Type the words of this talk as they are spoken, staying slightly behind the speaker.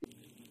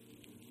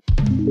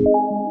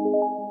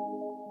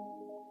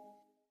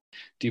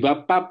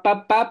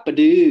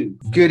Do-ba-ba-ba-ba-ba-doo.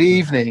 Good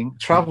evening,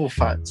 travel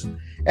fans.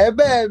 Hey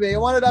baby, you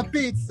wanted a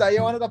pizza,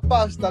 you wanted a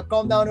pasta,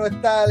 come down to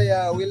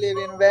Italia. We live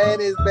in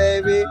Venice,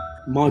 baby.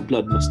 My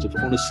blood must have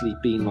honestly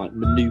been like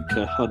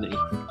Manuka honey.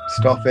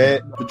 Stop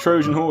it. The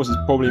Trojan horse is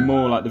probably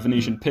more like the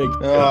Venetian pig.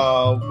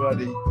 Oh,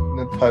 bloody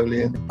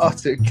Napoleon.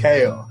 Utter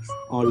chaos.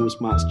 I was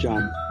Matt's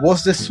jam.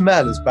 Was the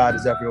smell as bad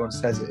as everyone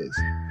says it is?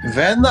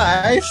 Very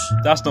nice.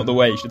 That's not the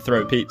way you should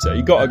throw pizza.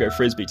 You gotta go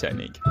frisbee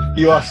technique.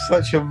 You are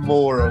such a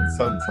moron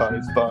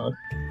sometimes, Bart.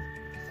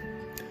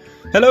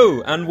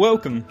 Hello and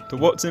welcome to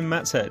What's in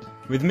Matt's Head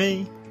with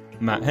me,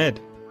 Matt Head.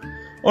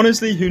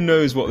 Honestly, who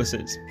knows what this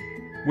is?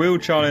 Will,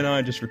 Charlie and I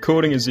are just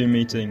recording a Zoom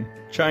meeting,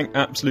 chatting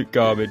absolute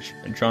garbage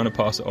and trying to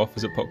pass it off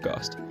as a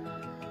podcast.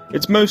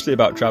 It's mostly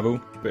about travel,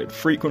 but it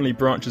frequently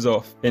branches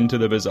off into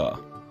the bizarre.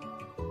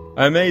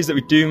 I'm amazed that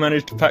we do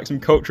manage to pack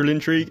some cultural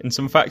intrigue and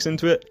some facts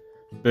into it,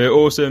 but it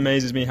also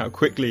amazes me how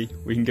quickly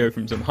we can go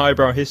from some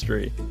highbrow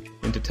history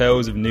into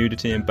tales of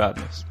nudity and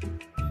badness.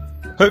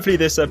 Hopefully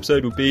this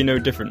episode will be no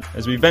different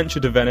as we venture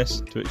to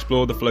Venice to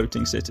explore the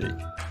floating city.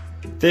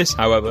 This,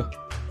 however,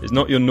 is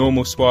not your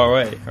normal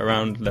soiree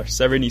around La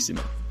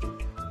Serenissima.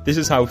 This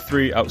is how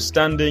three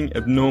outstanding,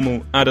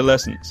 abnormal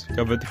adolescents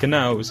covered the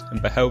canals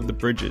and beheld the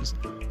bridges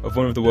of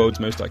one of the world's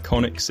most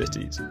iconic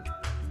cities.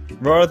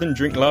 Rather than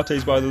drink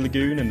lattes by the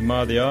lagoon and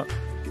admire the art,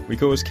 we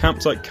caused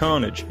campsite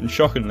carnage and,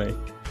 shockingly,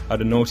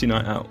 had a naughty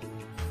night out.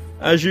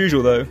 As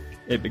usual though,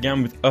 it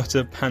began with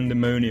utter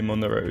pandemonium on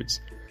the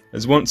roads,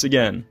 as once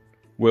again,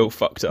 Will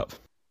fucked up.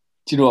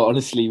 Do you know what?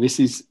 Honestly, this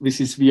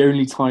is the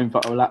only time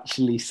that I will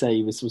actually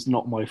say this was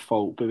not my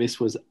fault, but this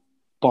was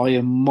by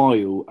a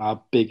mile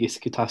our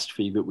biggest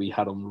catastrophe that we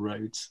had on the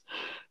roads.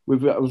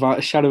 Without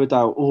a shadow of a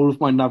doubt, all of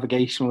my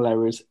navigational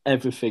errors,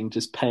 everything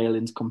just pale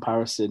into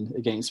comparison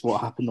against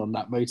what happened on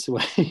that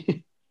motorway.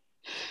 It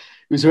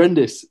was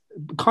horrendous.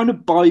 Kind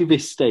of by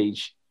this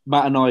stage,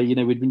 Matt and I,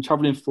 we'd been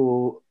travelling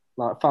for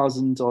like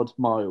 1,000 odd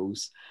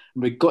miles,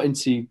 and we got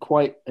into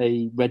quite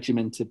a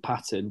regimented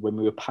pattern when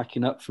we were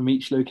packing up from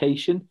each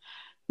location.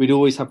 We'd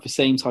always have the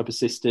same type of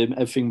system,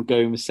 everything would go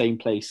in the same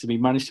place, and we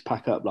managed to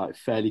pack up like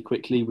fairly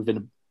quickly.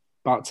 Within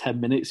about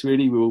 10 minutes,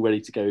 really, we were all ready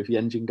to go with the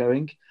engine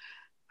going.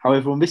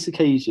 However, on this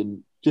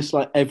occasion, just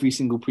like every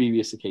single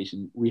previous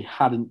occasion, we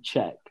hadn't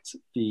checked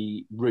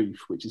the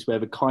roof, which is where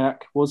the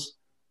kayak was.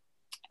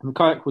 And the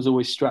kayak was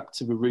always strapped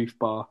to the roof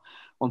bar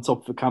on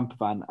top of the camper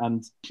van,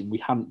 and we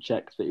hadn't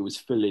checked that it was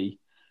fully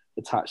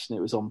attached and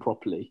it was on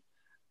properly.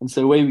 And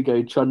so away we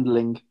go,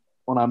 trundling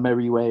on our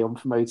merry way on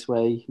the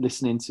motorway,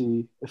 listening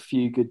to a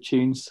few good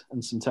tunes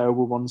and some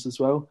terrible ones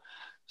as well,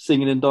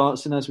 singing and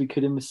dancing as we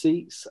could in the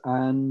seats.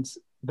 And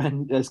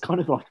then there's kind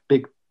of like a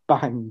big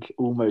bang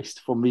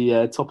almost from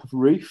the top of the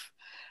roof,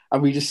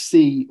 and we just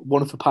see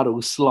one of the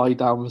paddles slide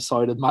down the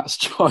side of Matt's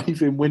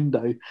driving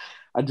window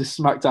and just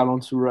smack down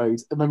onto the road.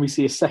 And then we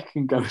see a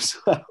second go as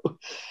well.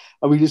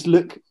 And we just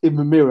look in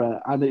the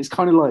mirror, and it's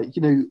kind of like,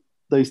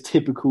 those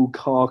typical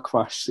car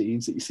crash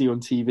scenes that you see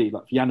on TV,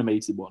 like the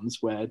animated ones,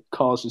 where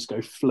cars just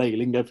go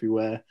flailing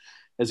everywhere.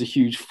 There's a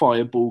huge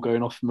fireball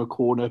going off from a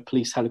corner,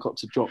 police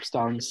helicopter drops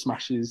down and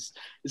smashes.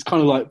 It's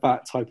kind of like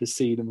that type of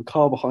scene. And the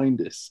car behind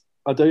us,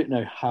 I don't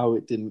know how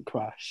it didn't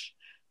crash.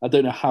 I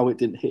don't know how it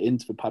didn't hit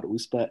into the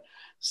paddles, but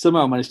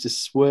somehow managed to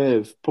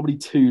swerve probably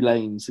 2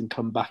 lanes and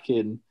come back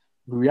in.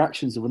 The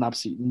reactions of an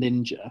absolute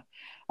ninja.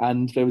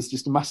 And there was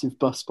just a massive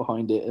bus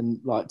behind it and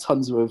like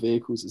tons of other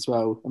vehicles as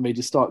well. And they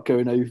just start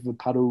going over the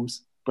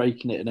paddles,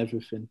 breaking it and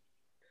everything.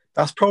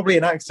 That's probably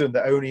an accident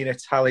that only an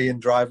Italian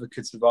driver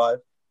could survive.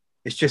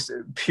 It's just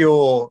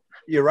pure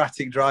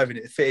erratic driving.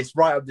 It's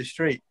right up the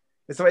street.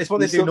 It's what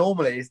they do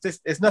normally.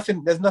 There's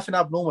nothing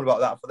abnormal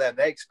about that for them.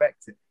 They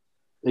expect it.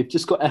 They've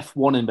just got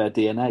F1 in their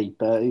DNA,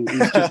 but it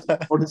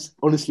was just,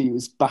 honestly, it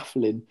was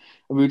baffling.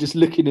 And we were just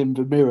looking in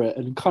the mirror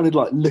and kind of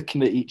like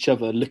looking at each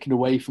other, looking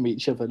away from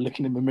each other,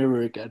 looking in the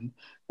mirror again,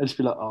 and just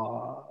be like,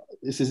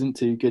 this isn't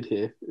too good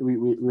here.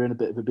 We're in a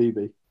bit of a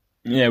boo-boo.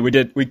 Yeah, we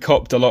did. We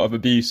copped a lot of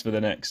abuse for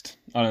the next,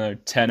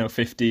 10 or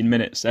 15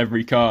 minutes.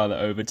 Every car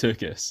that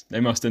overtook us, they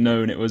must have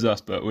known it was us,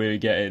 but we were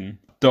getting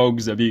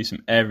dogs abuse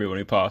from everyone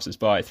who passed us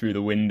by, through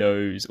the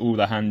windows, all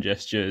the hand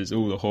gestures,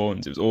 all the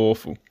horns. It was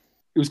awful.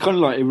 It was kind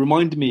of like, it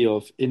reminded me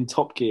of in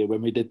Top Gear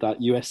when we did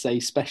that USA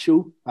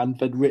special and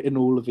they'd written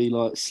all of the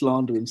like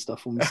slander and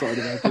stuff on the side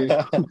of our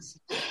vehicles.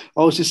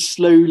 I was just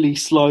slowly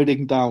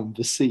sliding down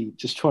the seat,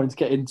 just trying to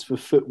get into the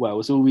footwell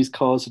as all these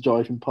cars are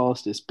driving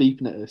past us,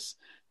 beeping at us.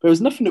 There was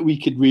nothing that we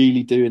could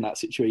really do in that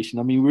situation.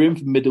 I mean, we were in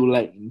the middle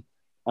lane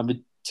and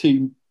the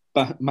 2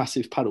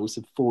 massive paddles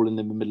had fallen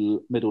in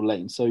the middle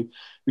lane. So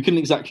we couldn't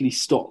exactly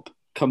stop,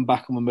 come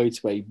back on the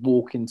motorway,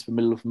 walk into the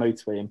middle of the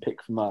motorway and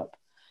pick them up.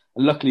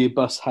 And luckily a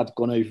bus had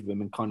gone over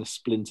them and kind of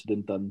splintered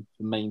and done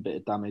the main bit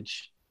of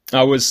damage.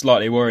 I was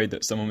slightly worried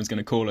that someone was going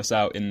to call us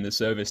out in the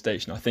service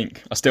station.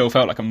 I still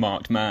felt like a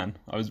marked man.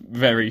 I was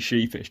very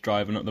sheepish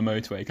driving up the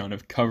motorway, kind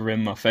of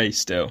covering my face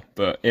still,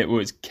 but it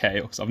was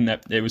chaos.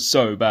 It was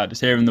so bad,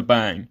 just hearing the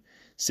bang,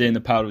 seeing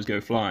the paddles go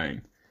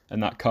flying,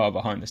 And that car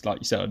behind us, like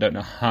you said, I don't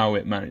know how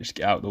it managed to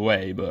get out of the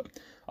way, but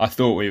I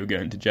thought we were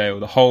going to jail.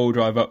 The whole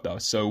drive up there, I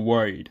was so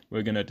worried.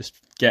 We're going to just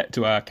get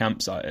to our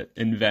campsite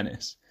in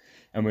Venice,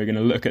 and we're going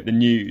to look at the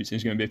news.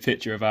 There's going to be a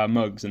picture of our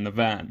mugs in the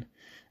van,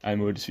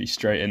 and we'll just be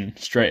straight in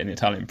the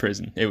Italian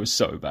prison. It was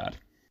so bad.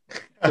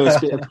 First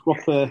bit of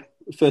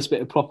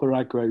proper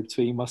aggro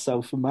between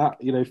myself and Matt.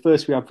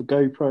 First we had the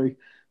GoPro,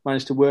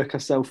 managed to work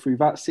ourselves through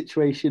that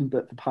situation,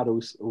 but the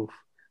paddles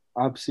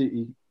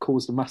absolutely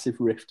caused a massive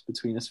rift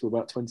between us for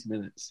about 20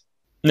 minutes.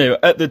 No,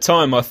 at the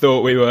time I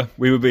thought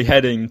we would be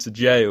heading to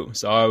jail.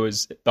 So I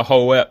was, the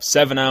whole way up,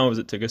 7 hours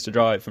it took us to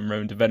drive from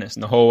Rome to Venice,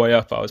 and the whole way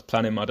up I was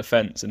planning my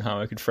defence and how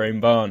I could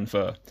frame Barn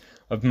for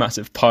a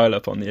massive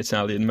pile-up on the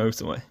Italian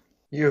motorway.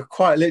 You were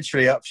quite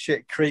literally up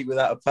shit creek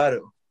without a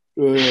paddle.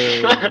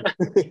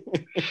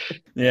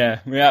 Yeah,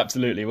 we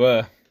absolutely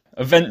were.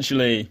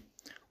 Eventually,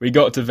 we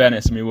got to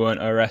Venice and we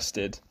weren't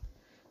arrested.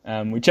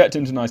 We checked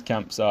into a nice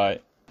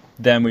campsite.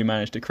 Then we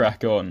managed to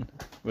crack on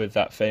with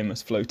that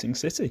famous floating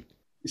city.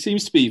 It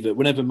seems to be that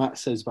whenever Matt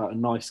says about a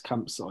nice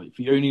campsite,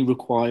 the only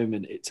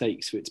requirement it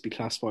takes for it to be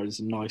classified as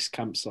a nice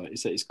campsite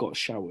is that it's got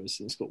showers,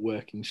 and it's got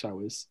working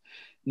showers.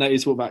 And that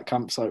is what that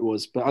campsite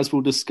was. But as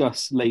we'll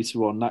discuss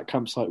later on, that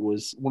campsite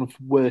was one of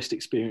the worst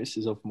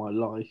experiences of my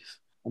life.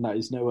 And that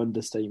is no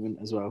understatement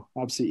as well.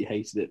 Absolutely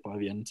hated it by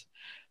the end.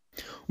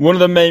 One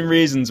of the main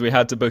reasons we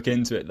had to book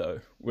into it,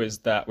 though, was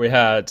that we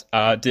had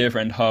our dear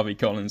friend Harvey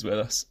Collins with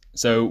us.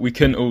 So we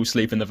couldn't all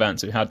sleep in the van,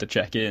 so we had to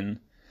check in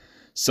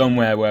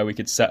somewhere where we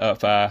could set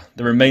up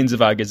the remains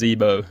of our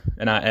gazebo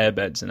and our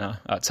airbeds and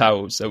our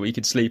towels so we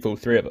could sleep, all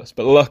three of us.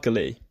 But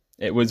luckily,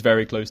 it was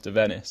very close to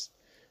Venice,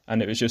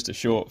 and it was just a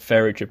short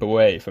ferry trip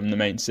away from the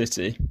main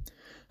city.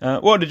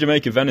 What did you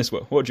make of Venice,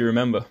 Will? What do you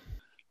remember?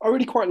 I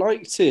really quite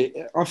liked it.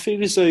 I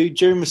feel as though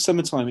during the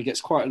summertime it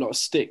gets quite a lot of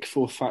stick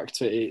for the fact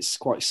that it's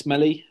quite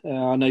smelly.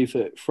 I know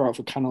that throughout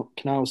the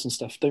canals and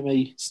stuff, don't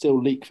they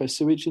still leak their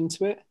sewage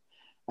into it?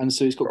 And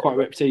so it's got quite a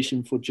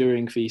reputation for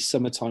during the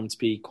summertime to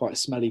be quite a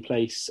smelly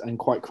place and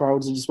quite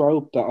crowded as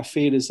well. But I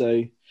feel as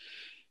though,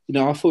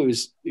 I thought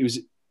it was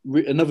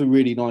another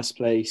really nice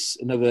place,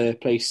 another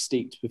place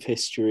steeped with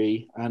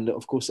history. And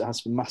of course it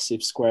has the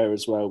massive square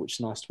as well, which is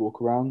nice to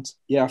walk around.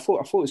 Yeah, I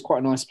thought it was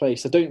quite a nice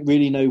place. I don't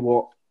really know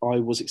what I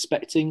was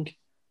expecting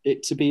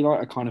it to be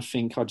like. I kind of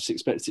think I just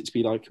expected it to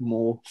be like a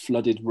more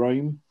flooded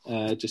Rome,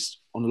 just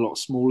on a lot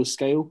smaller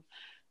scale.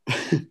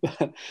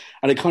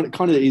 And it kind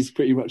of is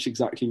pretty much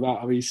exactly that.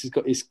 I mean, it's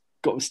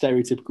got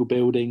stereotypical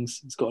buildings,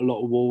 it's got a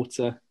lot of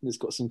water, and it's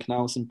got some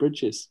canals and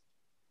bridges.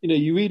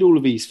 You read all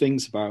of these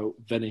things about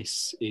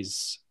Venice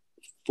is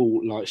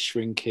full, like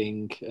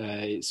shrinking,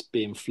 it's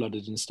being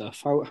flooded and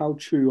stuff. How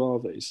true are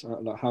those?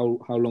 Like how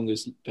long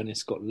has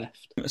Venice got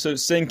left? So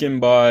it's sinking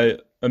by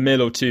 1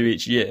 mil or 2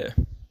 each year,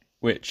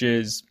 which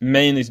is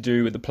mainly to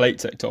do with the plate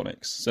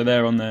tectonics. So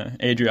they're on the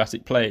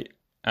Adriatic plate,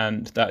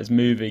 and that is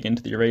moving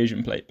into the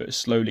Eurasian plate, but it's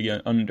slowly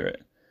going under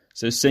it.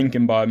 So it's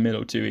sinking by 1 mil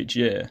or 2 each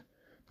year.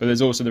 But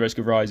there's also the risk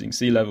of rising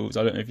sea levels.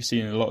 I don't know if you've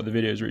seen a lot of the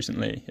videos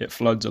recently. It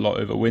floods a lot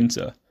over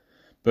winter.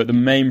 But the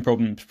main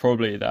problem is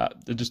probably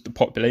that the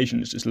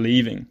population is just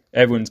leaving.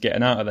 Everyone's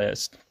getting out of there.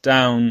 It's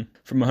down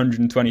from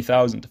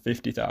 120,000 to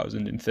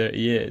 50,000 in 30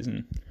 years.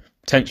 And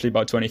potentially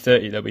by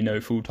 2030, there'll be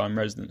no full-time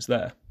residents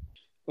there.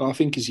 Well, I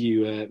think as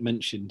you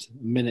mentioned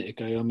a minute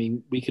ago, I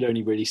mean, we could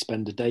only really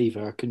spend a day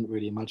there. I couldn't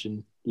really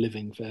imagine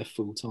living there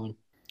full-time.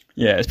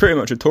 Yeah, it's pretty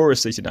much a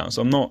tourist city now,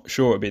 so I'm not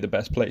sure it'd be the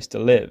best place to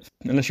live.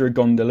 Unless you're a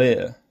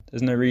gondolier,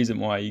 there's no reason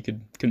why you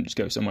couldn't just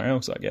go somewhere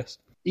else, I guess.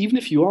 Even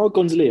if you are a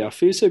gondolier, I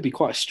feel as though it'd be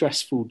quite a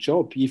stressful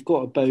job. You've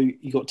got a boat,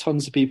 you've got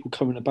tons of people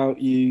coming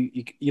about you.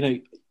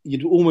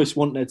 You'd almost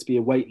want there to be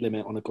a weight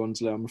limit on a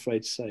gondola, I'm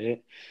afraid to say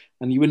it.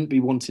 And you wouldn't be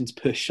wanting to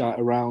push that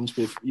around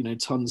with,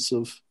 tons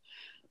of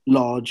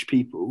large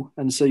people.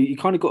 And so you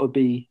kind of got to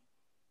be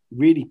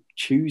really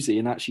choosy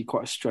and actually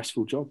quite a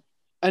stressful job.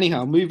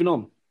 Anyhow, moving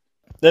on.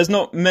 There's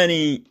not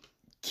many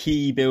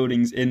key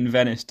buildings in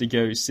Venice to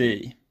go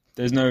see.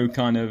 There's no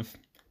kind of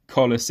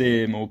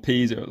Colosseum or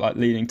Pisa, like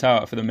Leaning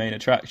Tower, for the main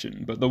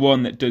attraction, but the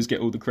one that does get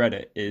all the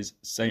credit is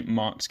St.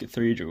 Mark's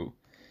Cathedral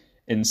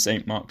in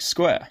St. Mark's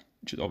Square,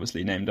 which is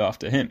obviously named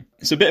after him.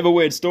 It's a bit of a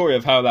weird story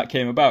of how that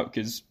came about,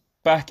 because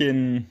back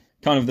in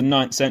kind of the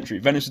 9th century,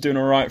 Venice was doing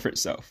all right for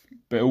itself,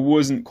 but it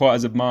wasn't quite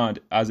as admired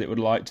as it would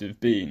like to have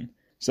been.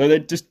 So they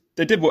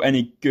did what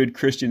any good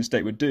Christian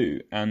state would do,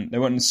 and they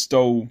went and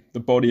stole the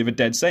body of a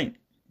dead saint.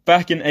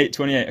 Back in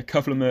 828, a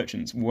couple of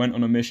merchants went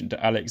on a mission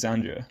to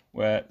Alexandria,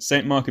 where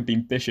St. Mark had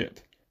been bishop.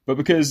 But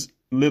because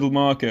little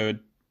Marco had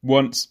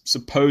once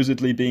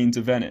supposedly been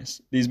to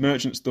Venice, these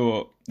merchants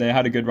thought they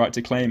had a good right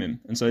to claim him,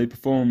 and so they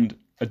performed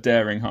a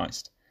daring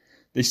heist.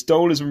 They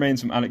stole his remains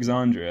from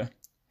Alexandria,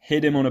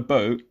 hid him on a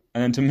boat,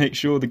 and then to make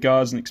sure the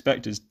guards and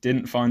inspectors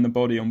didn't find the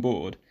body on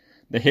board,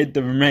 they hid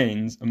the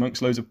remains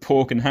amongst loads of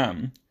pork and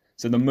ham,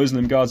 so the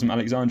Muslim guards from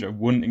Alexandria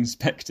wouldn't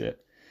inspect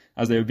it,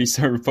 as they would be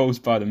so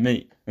repulsed by the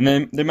meat. And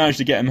then they managed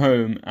to get him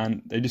home,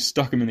 and they just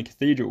stuck him in the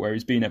cathedral where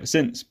he's been ever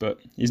since, but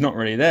he's not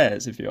really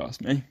theirs, if you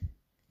ask me.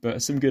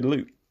 But some good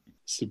loot.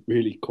 It's a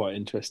really quite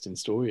interesting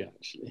story,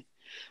 actually.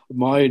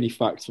 My only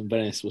fact from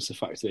Venice was the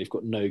fact that they've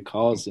got no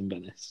cars in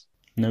Venice.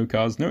 No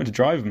cars, no one to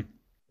drive them.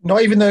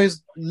 Not even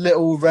those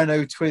little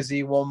Renault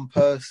Twizy one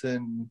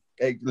person,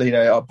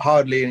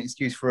 hardly an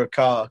excuse for a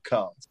car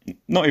cars.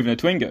 Not even a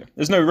Twingo.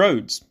 There's no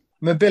roads.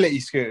 Mobility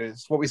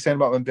scooters. What are we saying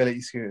about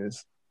mobility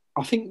scooters?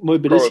 I think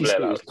mobility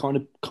Probably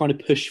scooters kind of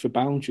push the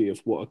boundary of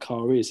what a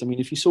car is. I mean,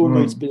 if you saw a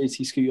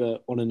mobility scooter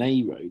on an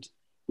A road,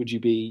 would you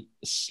be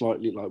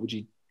slightly would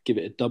you give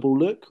it a double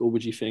look, or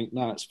would you think,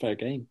 nah, it's fair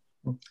game?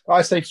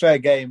 I say fair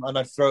game, and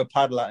I'd throw a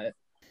paddle at it.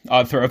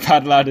 I'd throw a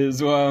paddle at it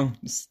as well.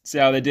 See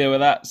how they deal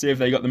with that. See if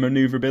they got the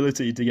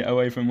manoeuvrability to get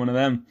away from one of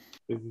them.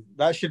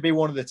 That should be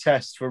one of the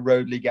tests for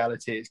road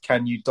legality. Is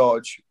can you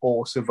dodge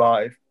or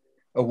survive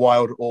a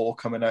wild oar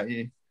coming at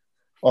you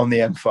on the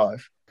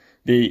M5?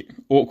 Be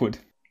awkward.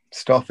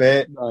 Stop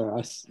it.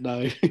 No.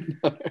 No?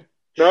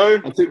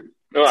 It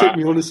took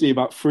me honestly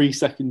about 3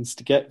 seconds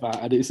to get that,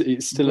 and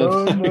it's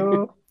still a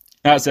no.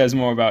 That says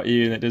more about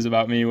you than it does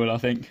about me, Will, I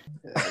think.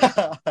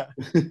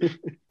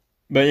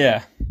 But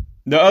yeah,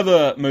 the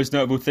other most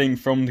notable thing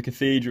from the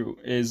cathedral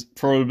is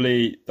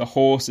probably the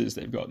horses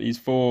they've got. These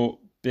 4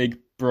 big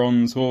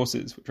bronze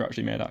horses, which are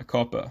actually made out of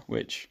copper,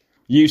 which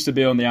used to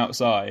be on the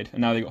outside,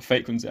 and now they've got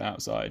fake ones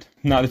outside.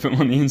 Now they put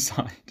them on the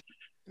inside.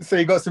 So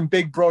you got some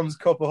big bronze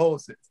copper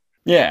horses.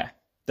 Yeah,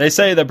 they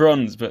say they're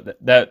bronze, but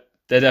they're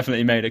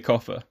definitely made of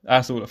copper.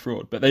 That's all a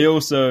fraud. But they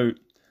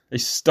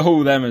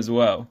stole them as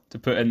well to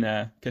put in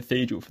their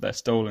cathedral for their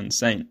stolen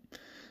saint.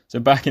 So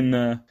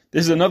this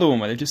is another one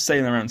where they're just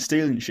sailing around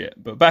stealing shit.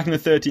 But back in the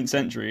 13th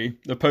century,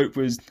 the Pope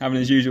was having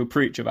his usual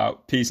preach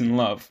about peace and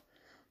love.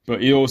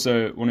 But he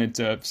also wanted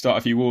to start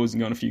a few wars and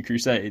go on a few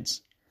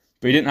crusades.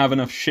 But he didn't have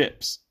enough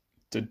ships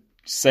to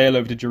sail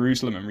over to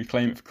Jerusalem and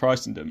reclaim it for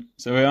Christendom.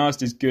 So he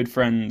asked his good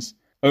friends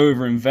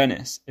over in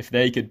Venice if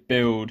they could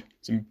build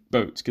some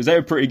boats, because they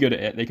were pretty good at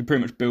it. They could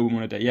pretty much build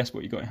one a day. Yes,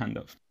 what you got in hand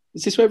of.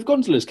 Is this where the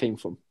gondolas came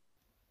from?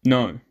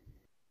 No.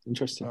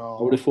 Interesting. Oh.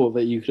 I would have thought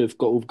that you could have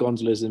got all the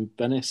gondolas in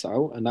Venice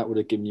out, and that would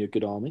have given you a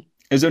good army.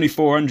 There's only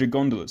 400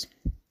 gondolas.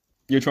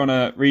 You're trying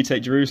to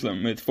retake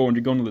Jerusalem with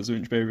 400 gondolas,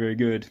 wouldn't be very, very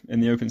good in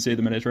the open sea of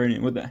the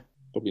Mediterranean, would they?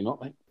 Probably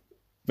not, mate.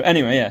 But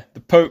anyway, yeah, the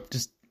Pope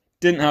just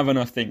didn't have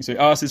enough things, so he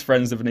asked his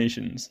friends, the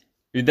Venetians,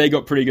 who they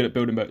got pretty good at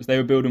building boats. They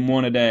were building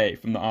one a day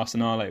from the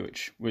Arsenale,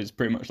 which was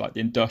pretty much like the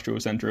industrial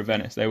centre of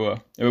Venice. They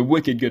were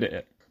wicked good at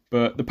it.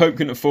 But the Pope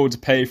couldn't afford to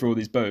pay for all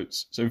these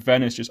boats, so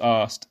Venice just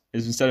asked,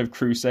 is instead of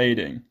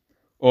crusading,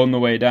 on the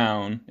way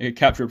down, it could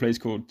capture a place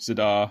called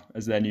Zadar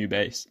as their new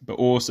base, but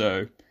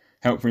also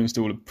help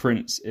reinstall a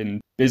prince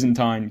in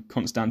Byzantine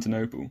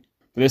Constantinople.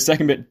 But this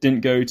second bit didn't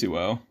go too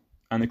well,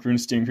 and the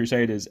Christian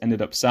Crusaders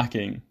ended up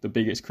sacking the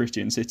biggest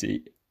Christian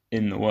city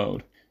in the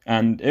world.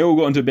 And it all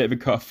got into a bit of a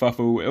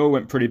kerfuffle. It all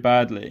went pretty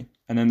badly.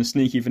 And then the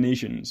sneaky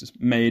Venetians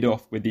made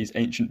off with these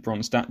ancient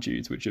bronze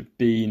statues, which have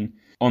been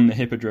on the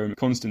Hippodrome of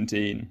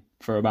Constantine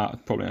for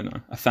about, probably,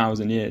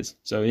 1,000 years.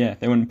 So yeah,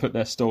 they went and put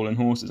their stolen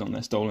horses on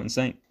their stolen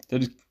saint. They're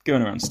just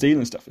going around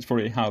stealing stuff. It's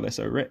probably how they're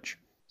so rich.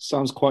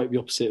 Sounds quite the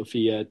opposite of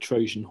the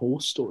Trojan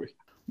horse story.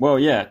 Well,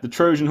 yeah, the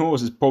Trojan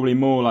horse is probably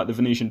more like the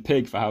Venetian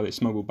pig for how they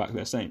smuggled back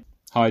their saint,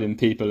 hiding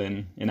people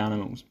in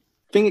animals.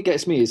 The thing that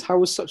gets me is, how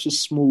was such a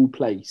small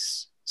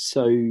place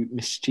so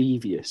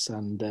mischievous,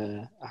 and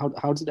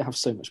how did it have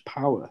so much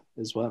power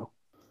as well?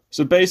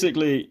 So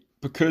basically,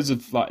 because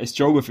of its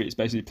geography, it's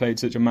basically played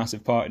such a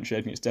massive part in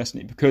shaping its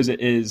destiny. Because it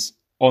is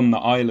on the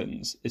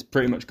islands, it's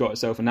pretty much got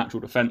itself a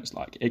natural defence.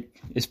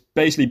 It's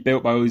basically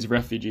built by all these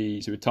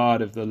refugees who are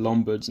tired of the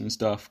Lombards and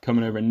stuff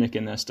coming over and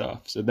nicking their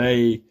stuff. So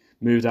they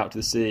moved out to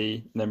the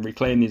sea and then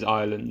reclaimed these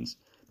islands,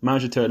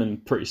 managed to turn them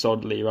pretty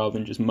solidly rather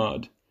than just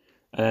mud.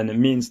 And it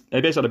means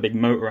they basically had a big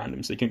moat around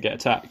them so they couldn't get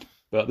attacked.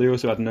 But they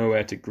also had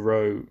nowhere to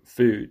grow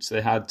food, so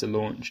they had to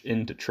launch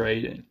into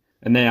trading.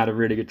 And they had a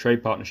really good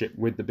trade partnership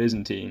with the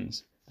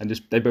Byzantines, and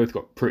they both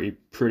got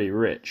pretty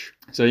rich.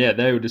 So yeah,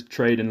 they were just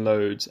trading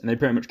loads, and they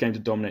pretty much came to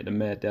dominate the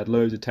Med. They had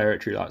loads of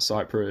territory like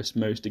Cyprus,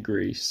 most of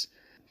Greece.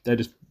 They're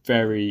just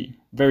very,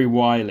 very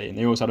wily, and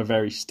they also had a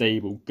very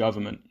stable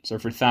government. So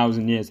for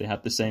 1,000 years, they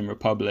had the same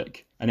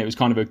republic, and it was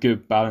kind of a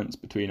good balance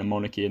between a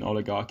monarchy, an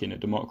oligarchy, and a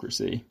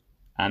democracy.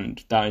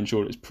 And that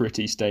ensured it was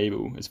pretty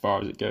stable as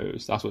far as it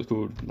goes. That's what's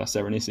called La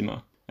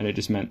Serenissima. And it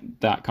just meant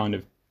that kind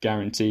of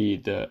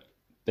guaranteed that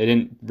they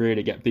didn't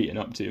really get beaten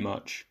up too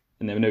much.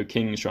 And there were no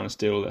kings trying to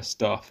steal their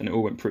stuff. And it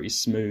all went pretty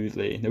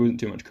smoothly. There wasn't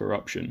too much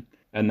corruption.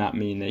 And that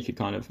meant they could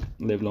kind of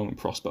live long and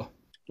prosper.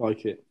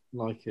 Like it.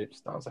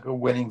 Sounds like a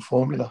winning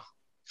formula.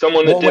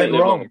 Someone that What didn't went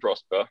live wrong? long and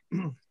prosper.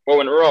 What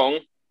went wrong?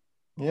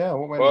 Yeah,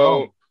 what went Well,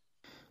 wrong?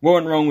 What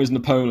went wrong was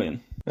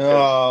Napoleon.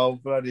 Oh,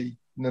 bloody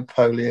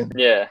Napoleon.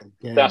 yeah,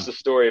 Yeah. that's the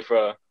story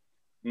for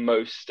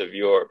most of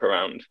Europe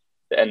around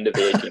the end of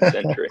the 18th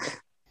century.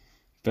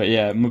 But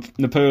yeah,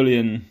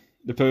 Napoleon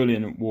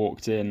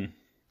walked in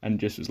and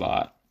just was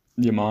like,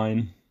 you're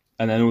mine.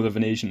 And then all the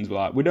Venetians were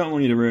like, we don't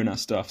want you to ruin our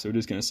stuff, so we're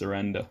just going to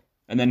surrender.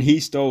 And then he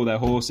stole their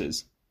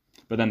horses,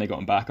 but then they got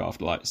them back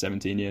after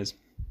 17 years.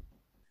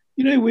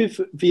 You know, with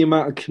the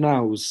amount of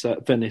canals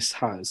that Venice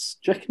has,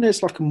 do you reckon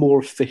there's like a more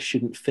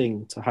efficient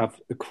thing to have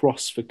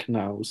across the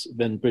canals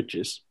than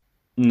bridges?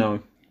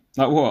 No.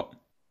 Like what?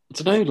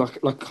 I don't know,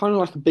 like kind of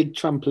like a big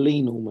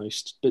trampoline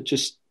almost, but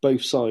just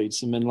both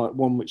sides, and then like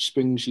one which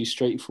springs you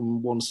straight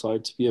from one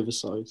side to the other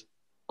side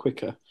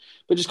quicker.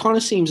 But it just kind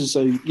of seems as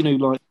though, you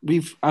know, like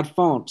we've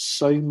advanced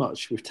so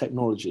much with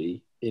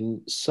technology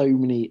in so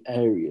many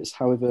areas.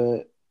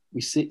 However,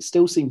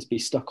 still seem to be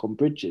stuck on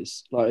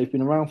bridges. Like they've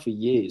been around for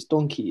years,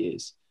 donkey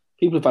years.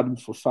 People have had them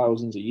for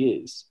thousands of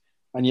years,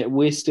 and yet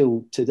we're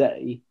still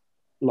today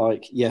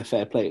like, yeah,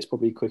 fair play. It's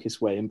probably the quickest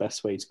way and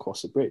best way to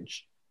cross a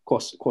bridge,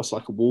 cross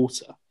like a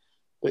water.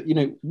 But you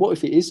know, what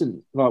if it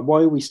isn't? Like,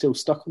 why are we still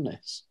stuck on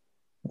this?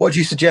 What do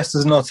you suggest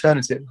as an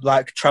alternative,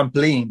 like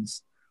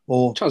trampolines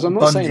or Charles, I'm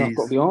not saying I've bungees?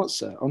 got the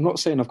answer. I'm not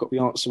saying I've got the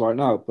answer right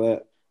now,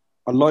 but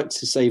I'd like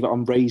to say that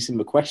I'm raising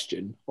the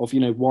question of, you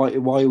know,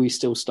 why are we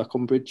still stuck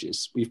on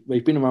bridges?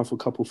 They've been around for a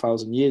couple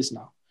thousand years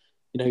now.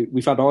 You know,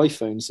 we've had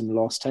iPhones in the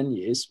last 10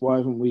 years. Why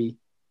haven't we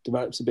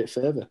developed a bit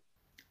further?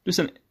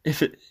 Listen,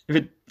 if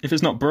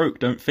it's not broke,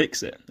 don't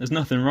fix it. There's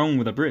nothing wrong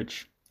with a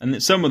bridge,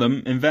 and some of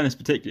them in Venice,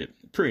 particularly,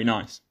 pretty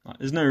nice. Like,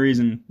 there's no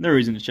reason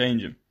to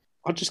change them.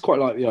 I just quite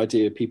like the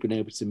idea of people being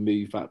able to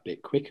move that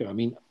bit quicker. I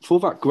mean, for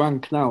that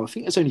Grand Canal, I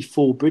think there's only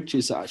 4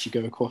 bridges that actually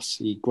go across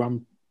the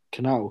Grand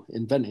Canal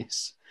in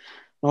Venice.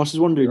 And I was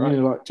just wondering, Right.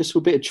 you know, like just for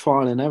a bit of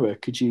trial and error,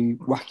 could you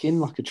whack in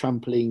like a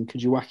trampoline?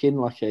 Could you whack in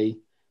like a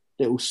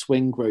little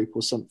swing rope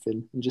or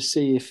something, and just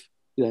see if,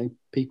 you know,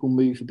 people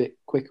move a bit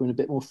quicker and a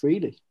bit more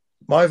freely?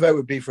 My vote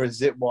would be for a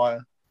zip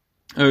wire.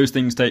 Those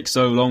things take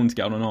so long to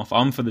get on and off.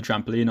 I'm for the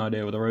trampoline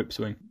idea with a rope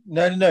swing.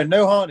 No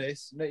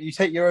harness. No, you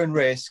take your own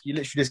risk. You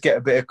literally just get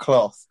a bit of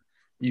cloth.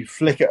 You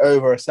flick it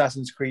over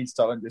Assassin's Creed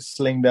style and just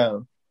sling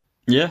down.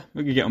 Yeah,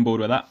 we could get on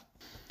board with that.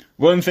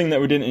 One thing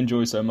that we didn't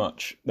enjoy so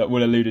much, that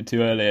Will alluded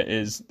to earlier,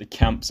 is the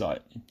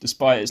campsite.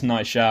 Despite its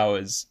nice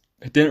showers,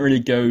 it didn't really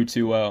go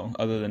too well,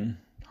 other than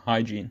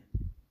hygiene.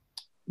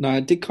 Now,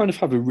 it did kind of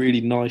have a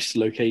really nice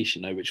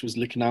location though, which was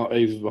looking out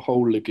over the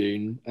whole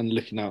lagoon, and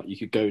looking out, you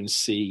could go and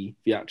see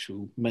the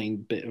actual main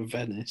bit of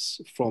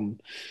Venice from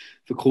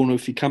the corner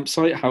of the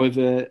campsite.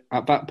 However,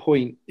 at that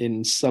point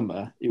in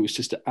summer, it was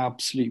just an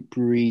absolute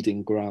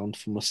breeding ground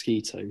for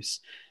mosquitoes.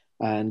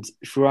 And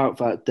throughout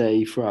that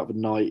day, throughout the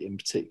night in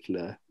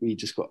particular, we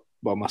just got,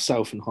 well,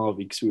 myself and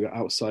Harvey, because we were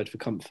outside the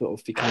comfort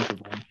of the camper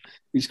van,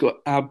 we just got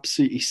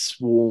absolutely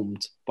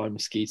swarmed by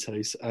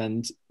mosquitoes.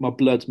 And my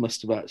blood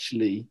must have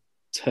actually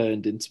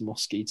turned into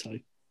mosquito,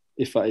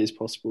 if that is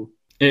possible.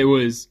 It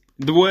was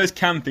the worst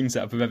camping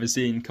setup I've ever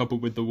seen,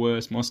 coupled with the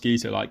worst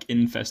mosquito-like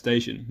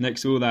infestation,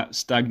 next to all that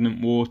stagnant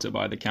water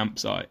by the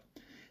campsite.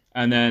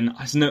 And then,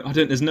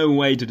 there's no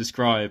way to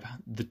describe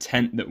the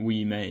tent that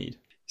we made.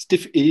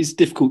 It is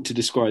difficult to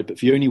describe, but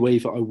the only way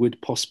that I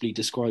would possibly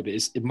describe it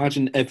is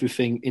imagine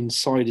everything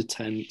inside a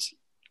tent,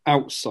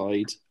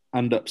 outside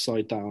and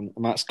upside down,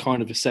 and that's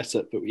kind of a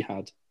setup that we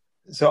had.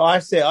 So I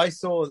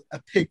saw a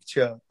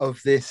picture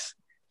of this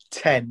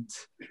tent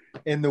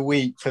in the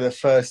week for the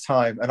first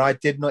time, and I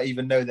did not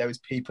even know there was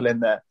people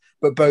in there.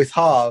 But both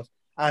Harv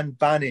and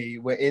Banny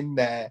were in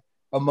there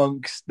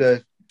amongst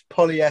the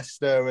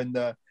polyester and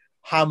the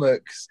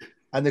hammocks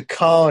and the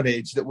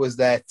carnage that was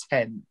their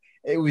tent.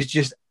 It was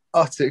just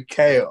utter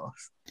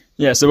chaos.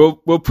 Yeah,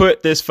 so we'll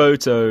put this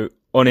photo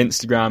on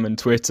Instagram and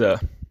Twitter,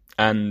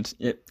 and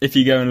if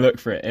you go and look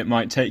for it, it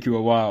might take you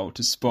a while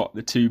to spot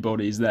the 2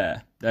 bodies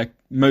there. They're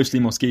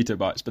mostly mosquito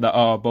bites, but there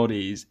are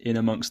bodies in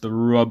amongst the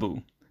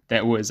rubble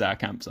that was our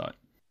campsite.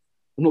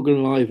 I'm not going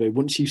to lie though,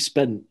 once you've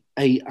spent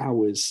 8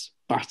 hours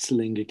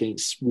battling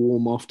against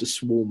swarm after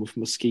swarm of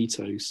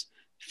mosquitoes,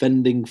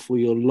 fending for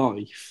your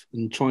life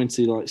and trying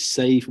to like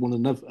save one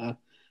another,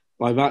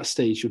 by that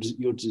stage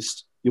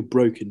you're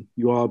broken.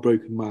 You are a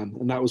broken man.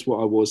 And that was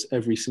what I was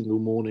every single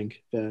morning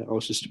there. I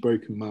was just a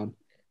broken man.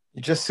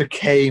 You just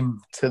succumbed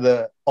to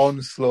the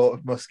onslaught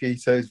of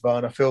mosquitoes,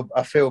 Van.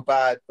 I feel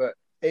bad, but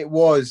it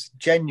was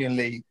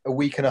genuinely a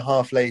week and a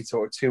half later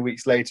or 2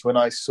 weeks later when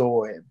I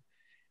saw him,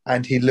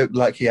 and he looked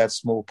like he had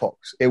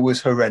smallpox. It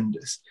was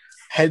horrendous.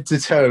 Head to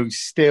toe,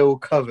 still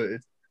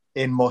covered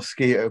in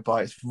mosquito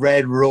bites,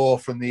 red raw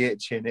from the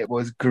itching. It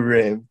was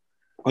grim.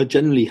 I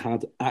generally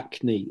had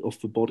acne off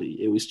the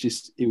body. It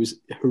was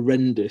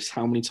horrendous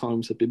how many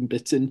times I've been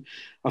bitten.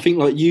 I think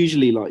like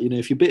usually, like, you know,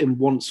 if you're bitten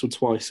once or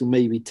twice or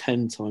maybe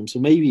 10 times or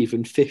maybe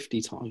even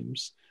 50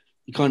 times,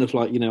 you kind of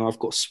like, you know, I've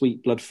got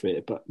sweet blood for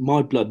it. But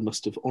my blood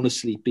must have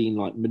honestly been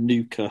like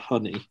Manuka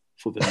honey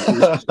for them. It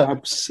was just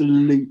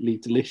absolutely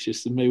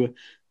delicious. And they were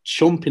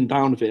chomping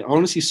down of it. I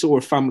honestly saw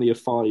a family of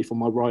 5 on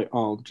my right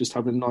arm just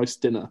having a nice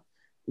dinner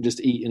and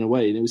just eating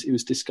away. And it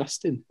was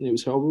disgusting. And it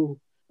was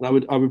horrible.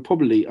 And I would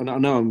probably, and I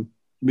know I'm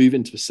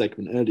moving to a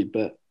segment early,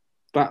 but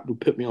that would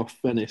put me off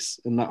Venice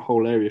and that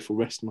whole area for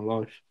the rest of my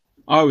life.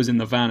 I was in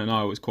the van and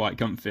I was quite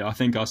comfy. I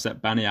think I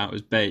set Banny out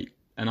as bait,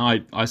 and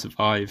I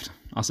survived.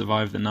 I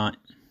survived the night.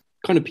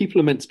 Kind of people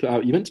are meant to put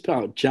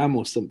out jam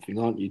or something,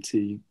 aren't you,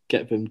 to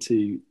get them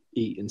to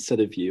eat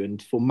instead of you?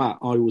 And for Matt,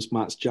 I was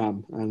Matt's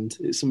jam, and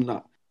it's something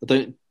that I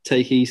don't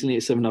take easily.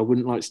 It's something I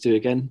wouldn't like to do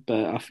again,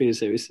 but I feel as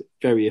though it's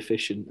very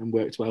efficient and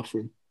worked well for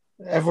him.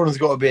 Everyone's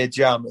got to be a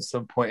jam at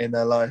some point in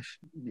their life.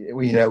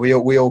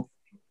 We all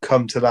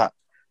come to that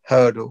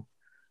hurdle,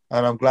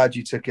 and I'm glad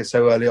you took it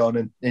so early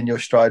on in your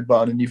stride,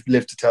 Barn, and you've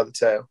lived to tell the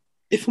tale.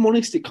 If I'm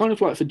honest, it kind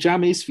of like for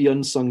jam is the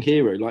unsung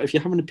hero. Like if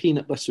you're having a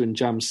peanut butter and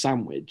jam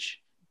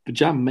sandwich, the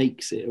jam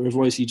makes it, or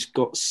otherwise you just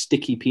got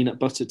sticky peanut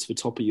butter to the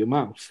top of your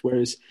mouth.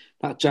 Whereas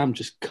that jam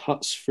just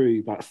cuts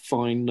through that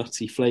fine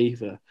nutty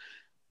flavour,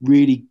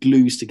 really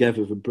glues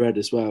together the bread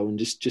as well, and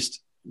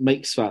just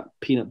makes that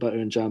peanut butter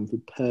and jam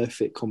the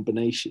perfect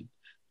combination.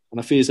 And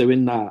I feel as though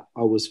in that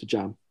I was for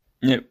jam.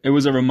 Yeah, it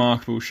was a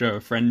remarkable show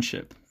of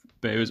friendship,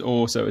 but it was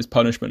also his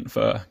punishment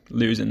for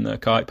losing the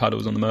kite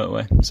paddles on the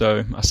motorway.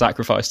 So I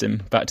sacrificed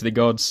him back to the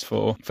gods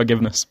for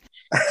forgiveness.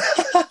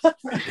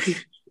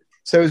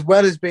 So as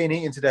well as being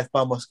eaten to death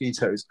by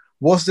mosquitoes,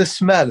 was the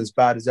smell as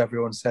bad as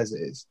everyone says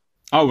it is?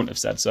 I wouldn't have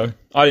said so.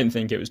 I didn't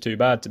think it was too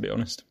bad, to be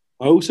honest.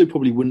 I also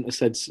probably wouldn't have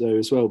said so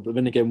as well. But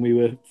then again, we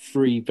were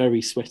three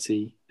very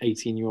sweaty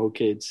 18-year-old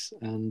kids.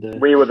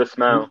 And we were the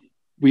smell.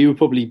 We were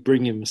probably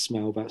bringing the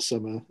smell that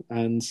summer.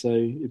 And so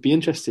it'd be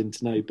interesting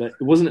to know. But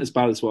it wasn't as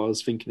bad as what I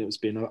was thinking it was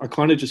being. I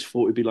kind of just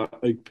thought it'd be like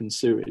open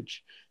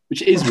sewage,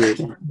 which is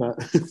weird. But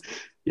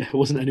yeah, it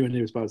wasn't anywhere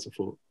near as bad as I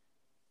thought.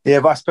 Yeah,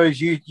 but I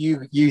suppose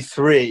you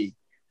three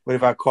would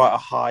have had quite a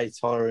high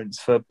tolerance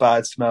for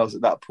bad smells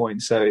at that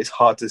point. So it's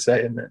hard to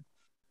say, isn't it?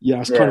 Yeah,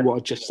 that's kind of what I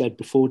just said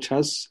before,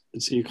 Chaz.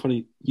 So you're kind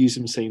of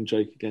using the same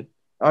joke again.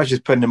 I was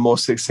just putting it more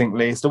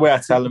succinctly. It's the way I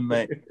tell them,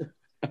 mate.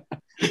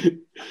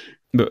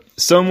 But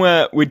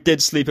somewhere we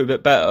did sleep a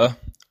bit better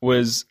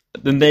was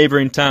the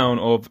neighbouring town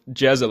of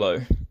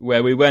Jezero,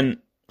 where we went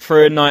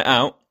for a night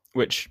out,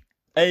 which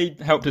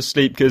helped us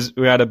sleep because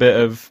we had a bit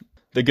of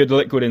the good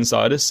liquid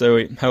inside us, so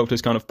it helped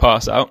us kind of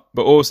pass out,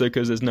 but also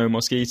because there's no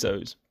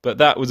mosquitoes. But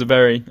that was a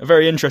very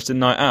interesting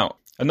night out.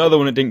 Another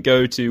one that didn't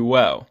go too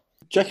well.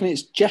 Do you reckon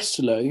it's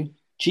Jesolo,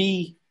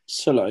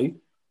 Jesolo?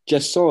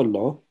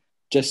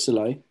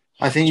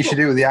 I think you should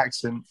do it with the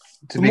accent.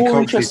 The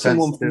more interesting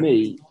one for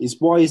me is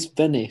why is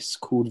Venice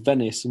called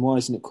Venice and why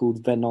isn't it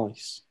called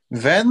Venice?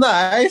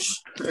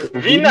 Venice?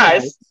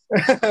 Venice?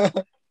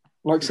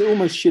 Like, so it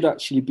almost should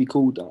actually be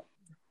called that.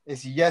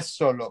 It's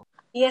Jesolo.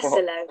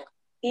 Jesolo.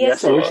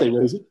 Sorry, say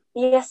Rosie.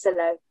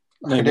 Jesolo.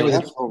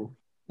 No,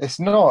 it's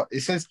not.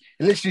 It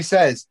literally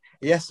says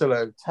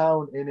Jesolo,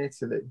 town in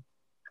Italy.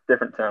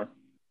 Different town.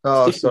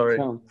 Oh, sorry.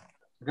 Town.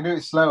 I can do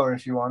it slower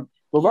if you want.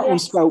 Well, that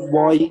one's spelled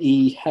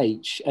YEHSU.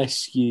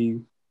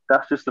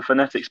 That's just the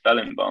phonetic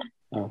spelling, Bomb.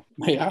 Oh,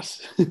 mate,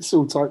 it's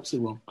all types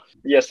of wrong.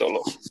 Yes, or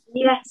no?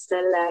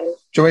 Jesolo.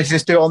 Do you want me to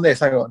just do it on this?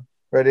 Hang on.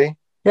 Ready?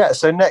 Yeah,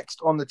 so next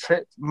on the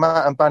trip,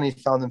 Matt and Banny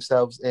found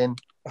themselves in...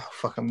 Oh,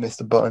 fuck, I missed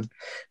the button.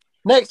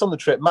 Next on the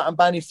trip, Matt and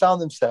Banny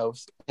found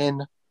themselves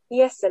in...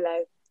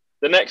 Jesolo.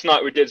 The next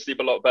night we did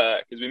sleep a lot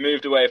better because we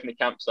moved away from the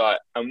campsite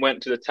and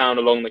went to the town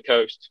along the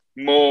coast,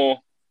 more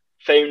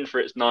famed for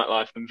its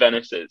nightlife than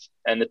Venice is,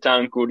 and the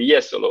town called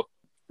Jesolo.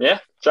 Yeah?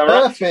 Sound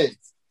right?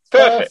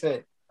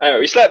 Perfect. Anyway,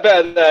 we slept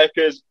better there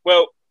because,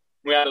 well,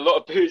 we had a lot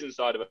of booze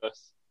inside of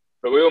us,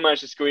 but we all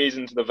managed to squeeze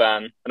into the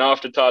van, and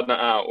after a tired night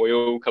out, we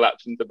all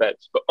collapsed into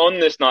beds. But on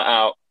this night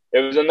out, it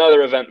was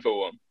another eventful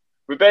one.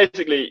 We went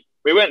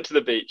to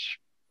the beach,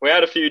 we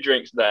had a few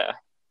drinks there,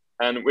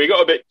 and we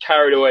got a bit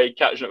carried away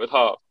catching up with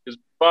Harp, because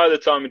by the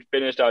time we'd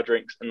finished our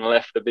drinks and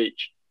left the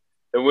beach,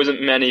 there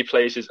wasn't many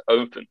places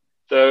open.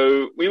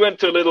 So we went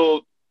to a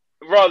little,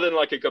 rather than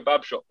like a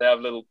kebab shop, they have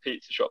little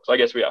pizza shops. I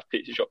guess we have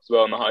pizza shops as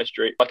well on the high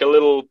street. Like a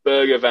little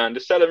burger van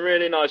just selling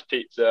really nice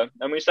pizza.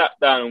 And we sat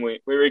down and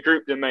we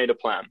regrouped and made a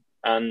plan.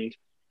 And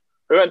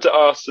we went to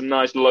ask some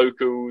nice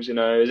locals,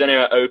 is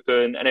anywhere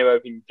open we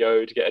can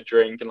go to get a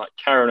drink and like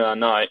carry on our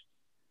night.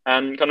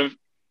 And kind of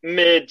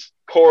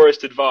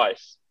mid-poorest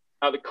advice,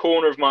 out the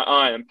corner of my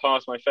eye and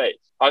past my face,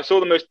 I saw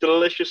the most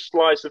delicious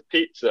slice of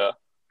pizza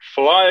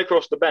fly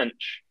across the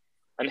bench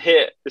and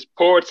hit this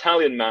poor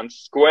Italian man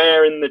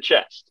square in the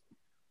chest,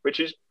 which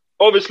is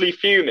obviously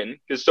fuming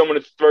because someone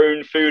had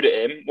thrown food at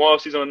him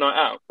whilst he's on a night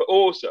out. But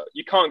also,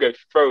 you can't go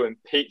throwing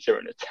pizza at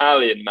an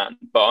Italian man,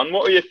 Barn.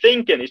 What were you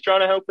thinking? He's trying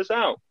to help us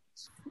out.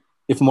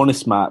 If I'm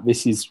honest, Matt,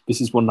 this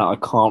is one that I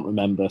can't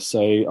remember. So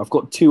I've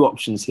got two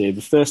options here.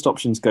 The first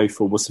option to go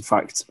for was the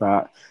fact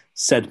that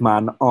said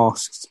man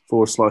asked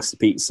for a slice of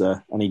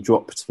pizza and he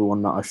dropped the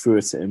one that I threw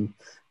at him.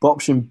 But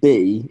option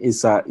B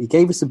is that he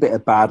gave us a bit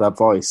of bad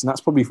advice, and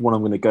that's probably the one I'm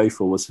going to go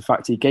for, was the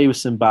fact he gave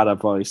us some bad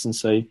advice. And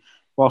so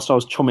whilst I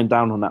was chomping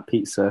down on that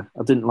pizza,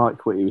 I didn't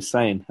like what he was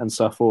saying. And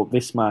so I thought,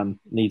 this man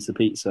needs a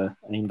pizza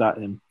aimed at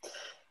him.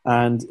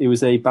 And it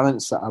was a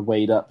balance that I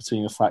weighed up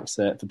between the fact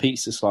that the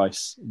pizza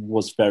slice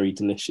was very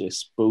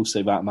delicious, but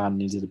also that man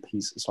needed a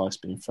pizza slice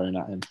being thrown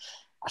at him.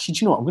 Actually, do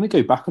you know what? I'm going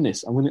to go back on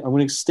this. I'm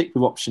going to stick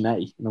with option A,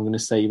 and I'm going to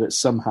say that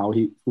somehow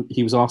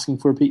he was asking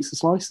for a pizza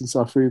slice, and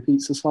so I threw a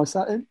pizza slice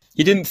at him.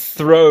 You didn't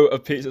throw a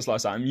pizza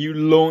slice at him. You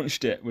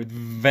launched it with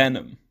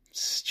venom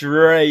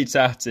straight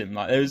at him.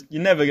 Like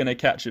you're never going to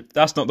catch it.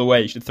 That's not the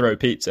way you should throw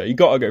pizza. You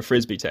got to go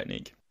frisbee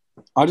technique.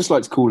 I just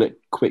like to call it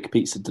quick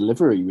pizza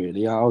delivery.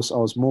 Really, I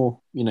was more,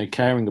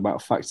 caring about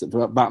the fact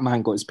that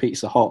man got his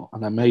pizza hot,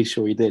 and I made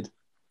sure he did.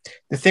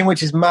 The thing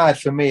which is mad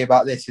for me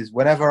about this is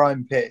whenever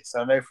I'm pissed,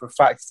 I know for a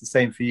fact it's the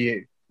same for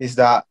you, is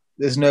that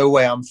there's no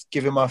way I'm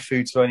giving my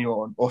food to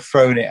anyone or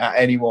throwing it at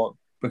anyone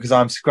because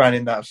I'm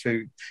scranning that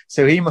food.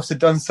 So he must have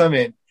done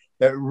something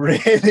that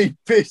really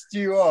pissed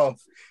you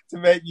off to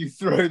make you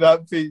throw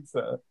that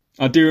pizza.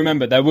 I do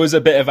remember there was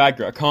a bit of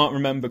aggro. I can't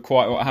remember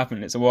quite what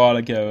happened. It's a while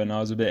ago and I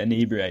was a bit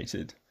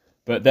inebriated.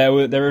 But there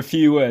were a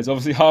few words.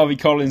 Obviously, Harvey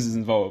Collins is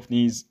involved.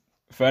 He's,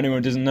 for anyone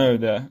who doesn't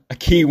know, a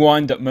key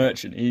wind-up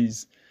merchant.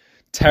 He's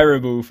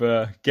terrible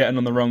for getting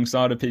on the wrong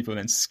side of people and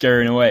then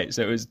scurrying away.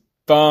 So it was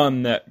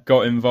Barn that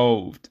got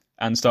involved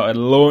and started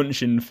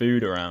launching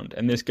food around.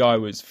 And this guy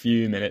was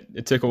fuming.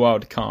 It took a while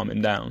to calm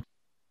him down.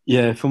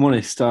 Yeah, if I'm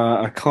honest,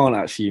 I can't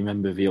actually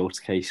remember the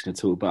altercation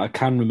at all, but I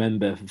can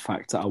remember the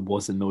fact that I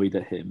was annoyed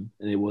at him,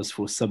 and it was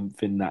for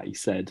something that he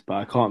said, but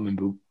I can't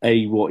remember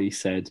A, what he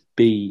said,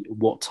 B,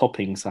 what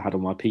toppings I had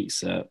on my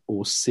pizza,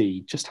 or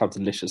C, just how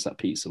delicious that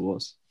pizza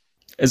was.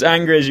 As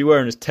angry as you were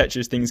and as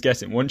tetchy as things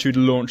getting, once you'd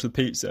launched the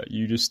pizza,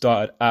 you just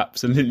started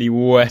absolutely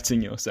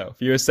wetting yourself.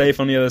 You were safe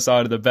on the other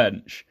side of the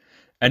bench,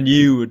 and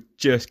you were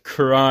just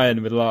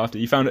crying with laughter.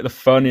 You found it the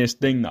funniest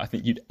thing that I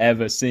think you'd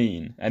ever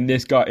seen. And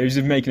this guy, it was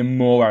just making him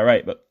more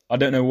irate. But I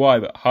don't know why,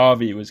 but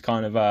Harvey was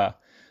kind of a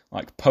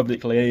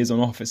public liaison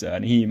officer,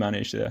 and he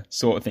managed to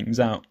sort things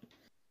out.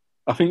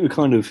 I think the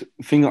kind of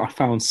thing that I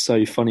found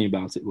so funny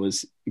about it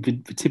was the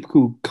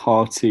typical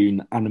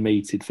cartoon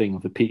animated thing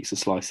of a pizza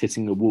slice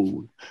hitting a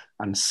wall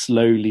and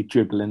slowly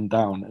dribbling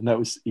down. And that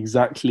was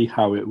exactly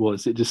how it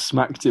was. It just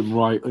smacked him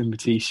right on the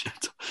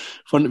t-shirt,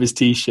 front of his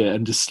t-shirt,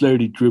 and just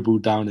slowly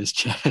dribbled down his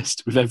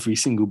chest with every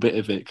single bit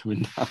of it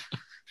coming down.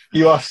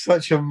 You are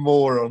such a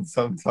moron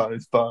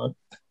sometimes, Barn.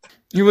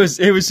 It was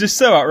just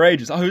so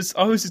outrageous. I was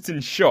just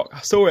in shock. I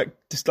saw it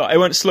just it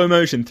went slow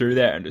motion through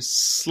there and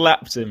just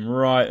slapped him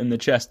right in the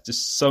chest,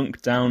 just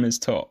sunk down his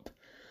top.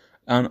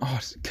 And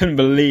I couldn't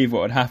believe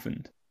what had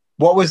happened.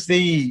 What was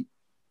the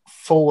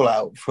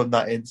fallout from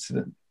that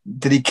incident?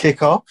 Did he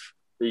kick off?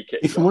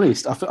 If I'm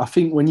honest, I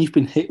think when you've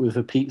been hit with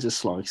a pizza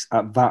slice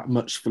at that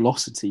much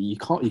velocity, you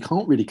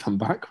can't really come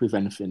back with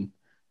anything.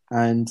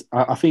 And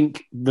I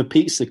think the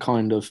pizza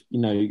kind of,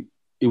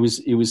 it was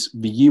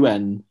the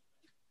UN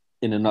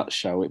in a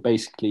nutshell.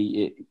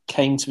 It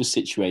came to the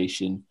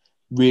situation,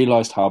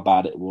 realised how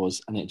bad it was,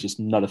 and it just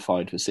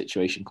nullified the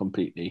situation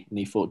completely. And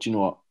he thought, do you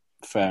know what?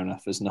 Fair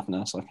enough. There's nothing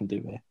else I can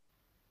do here.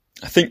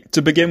 I think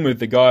to begin with,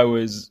 the guy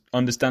was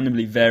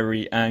understandably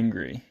very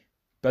angry.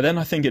 But then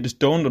I think it just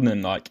dawned on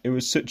him it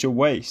was such a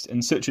waste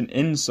and such an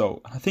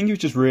insult. I think he was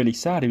just really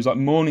sad. He was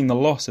mourning the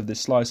loss of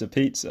this slice of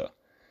pizza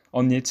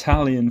on the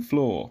Italian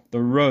floor, the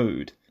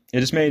road.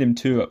 It just made him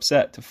too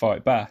upset to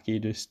fight back. He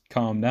just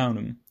calmed down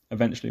and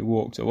eventually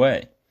walked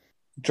away.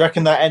 Do you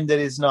reckon that ended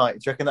his night?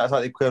 Do you reckon that's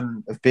the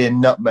equivalent of being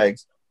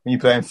nutmegged when you're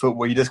playing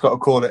football? You just got to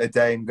call it a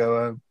day and go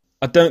home.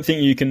 I don't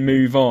think you can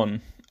move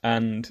on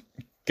and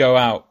go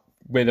out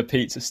with a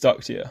pizza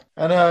stuck to you.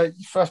 And I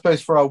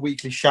suppose for our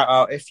weekly shout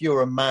out, if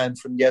you're a man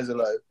from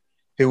Jesolo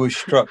who was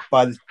struck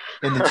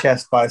in the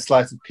chest by a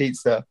slice of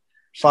pizza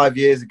 5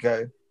 years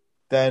ago,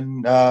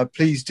 then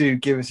please do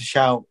give us a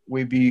shout.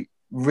 We'd be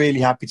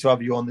really happy to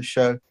have you on the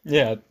show.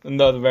 Yeah,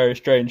 another very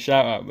strange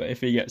shout out, but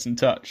if he gets in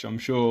touch, I'm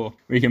sure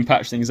we can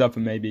patch things up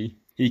and maybe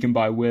he can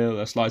buy Will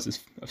a slice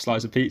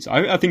of pizza.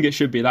 I think it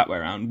should be that way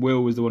around.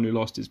 Will was the one who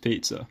lost his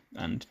pizza,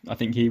 and I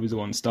think he was the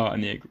one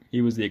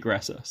he was the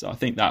aggressor, so I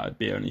think that would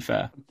be only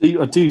fair.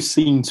 I do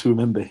seem to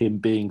remember him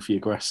being the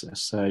aggressor,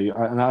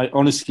 I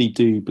honestly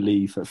do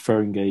believe that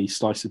throwing a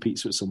slice of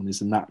pizza at someone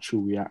is a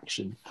natural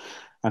reaction,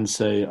 and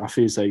so I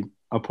feel as though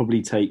I'll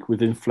probably take,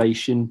 with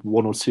inflation,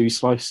 1 or 2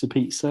 slices of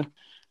pizza.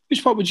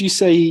 Which part would you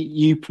say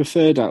you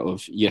preferred out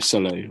of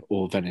Jesolo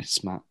or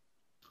Venice, Matt?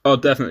 Oh,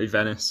 definitely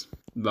Venice.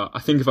 But I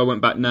think if I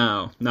went back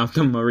now I've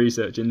done my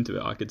research into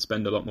it, I could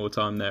spend a lot more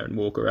time there and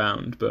walk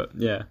around. But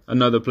yeah,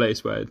 another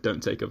place where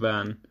don't take a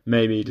van.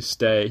 Maybe just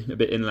stay a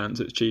bit inland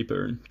so it's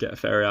cheaper and get a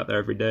ferry out there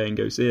every day and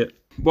go see it.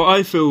 What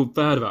I feel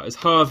bad about is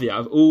Harvey,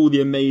 out of all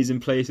the amazing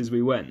places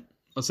we went,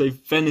 I'd say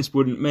Venice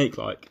wouldn't make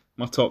my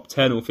top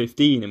 10 or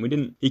 15,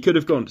 and he could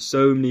have gone to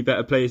so many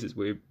better places.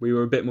 We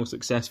were a bit more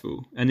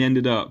successful, and he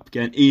ended up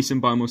getting eaten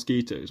by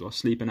mosquitoes while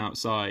sleeping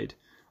outside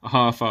a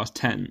half-assed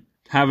tent,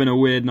 having a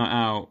weird night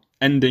out,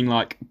 ending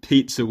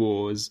pizza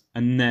wars,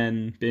 and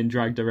then being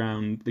dragged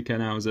around the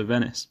canals of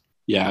Venice.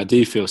 Yeah, I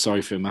do feel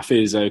sorry for him. I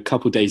feel as though a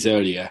couple of days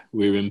earlier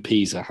we were in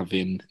Pisa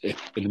having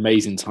an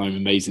amazing time,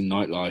 amazing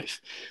nightlife.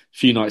 A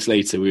few nights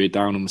later we were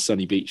down on the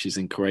sunny beaches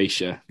in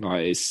Croatia.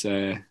 It's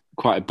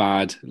quite a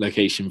bad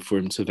location for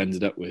him to have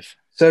ended up with.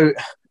 So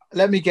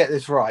let me get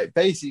this right.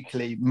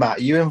 Basically,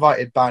 Matt, you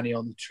invited Banny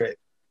on the trip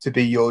to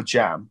be your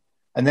jam,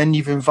 and then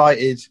you've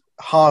invited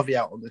Harvey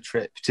out on the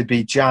trip to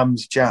be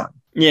Jam's jam.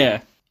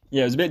 Yeah,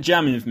 it was a bit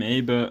jammy of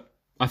me, but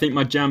I think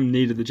my jam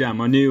needed the jam.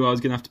 I knew I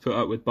was going to have to put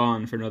up with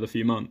Barn for another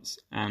few months,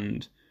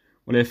 and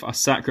if I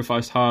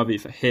sacrificed Harvey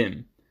for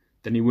him,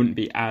 then he wouldn't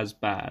be as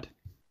bad.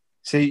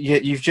 So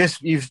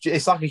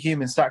it's like a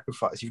human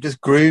sacrifice. You've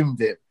just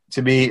groomed it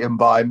to be eaten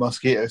by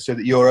mosquitoes so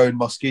that your own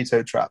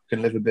mosquito trap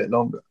can live a bit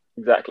longer.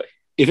 Exactly.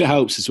 If it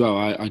helps as well,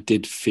 I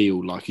did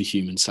feel like a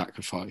human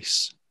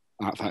sacrifice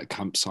at that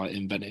campsite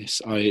in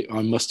Venice. I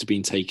must have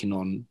been taking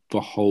on the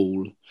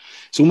whole...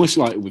 It's almost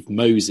like with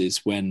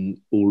Moses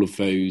when all of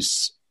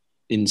those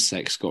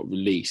insects got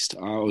released.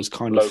 I was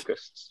kind of...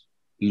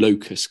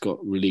 Locusts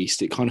got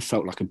released. It kind of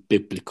felt like a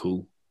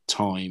biblical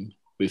time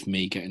with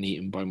me getting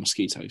eaten by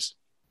mosquitoes.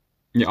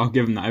 Yeah, I'll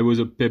give them that. It was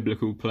a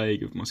biblical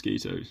plague of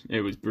mosquitoes. It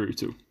was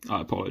brutal.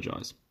 I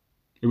apologise.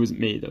 It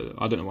wasn't me, though.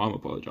 I don't know why I'm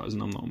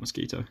apologising. I'm not a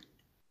mosquito.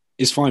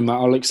 It's fine, Matt.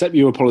 I'll accept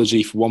your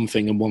apology for one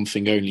thing and one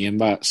thing only, and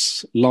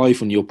that's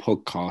live on your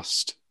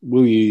podcast.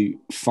 Will you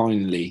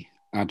finally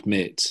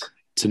admit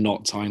to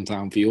not tying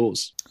down for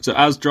yours? So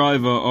as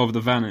driver of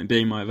the van, it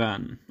being my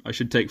van, I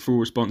should take full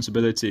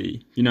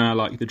responsibility. You know,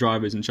 like the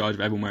driver's in charge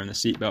of everyone wearing the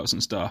seatbelts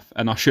and stuff,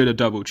 and I should have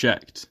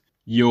double-checked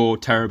your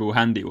terrible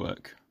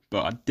handiwork,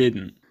 but I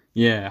didn't.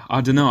 Yeah,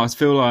 I don't know. I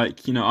feel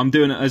like, I'm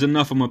doing it. There's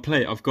enough on my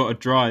plate. I've got to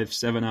drive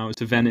 7 hours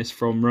to Venice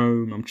from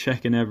Rome. I'm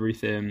checking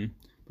everything.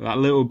 But that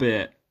little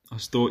bit, I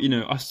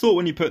thought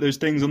when you put those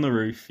things on the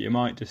roof, you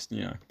might just,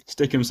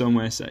 stick them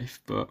somewhere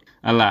safe. But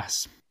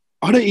alas.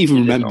 I don't even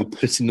remember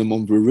putting them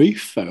on the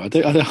roof, though. I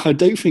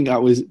don't think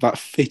that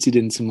fitted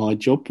into my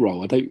job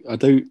role. I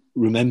don't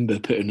remember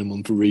putting them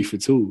on the roof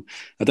at all.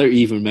 I don't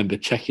even remember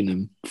checking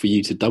them for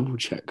you to double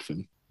check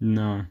them.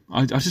 No,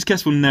 I just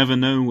guess we'll never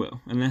know,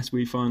 Will, unless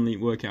we finally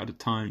work out a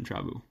time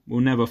travel.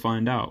 We'll never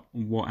find out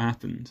what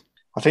happened.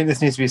 I think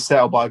this needs to be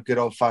settled by a good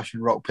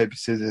old-fashioned rock, paper,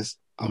 scissors.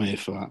 I'm here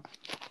for that.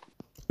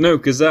 No,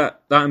 because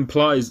that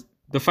implies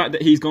the fact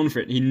that he's gone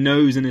for it. He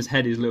knows in his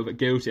head he's a little bit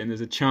guilty and there's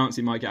a chance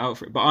he might get out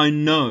for it. But I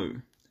know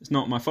it's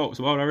not my fault,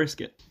 so why would I risk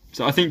it?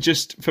 So I think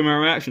just from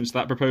our reactions to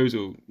that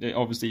proposal, it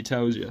obviously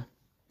tells you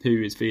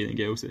who is feeling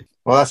guilty.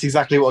 Well, that's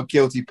exactly what a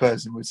guilty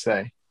person would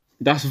say.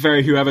 That's a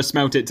very whoever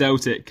smelt it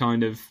dealt it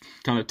kind of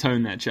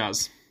tone there,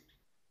 Chaz.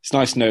 It's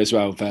nice to know as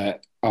well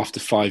that after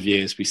 5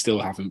 years, we still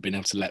haven't been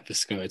able to let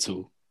this go at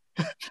all.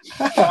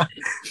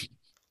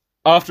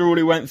 After all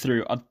he went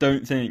through, I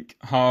don't think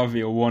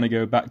Harvey will want to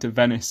go back to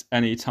Venice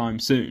anytime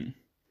soon.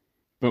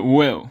 But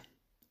Will,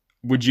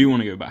 would you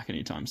want to go back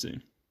anytime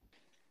soon?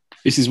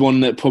 This is one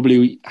that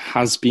probably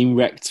has been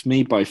wrecked to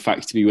me by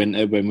Factory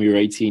Winter when we were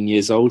 18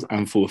 years old,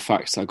 and for a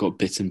fact I got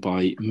bitten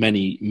by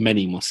many,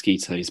 many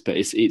mosquitoes. But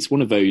it's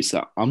one of those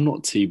that I'm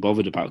not too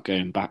bothered about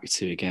going back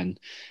to again.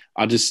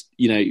 I just,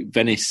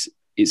 Venice,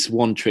 it's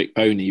one trick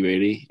pony,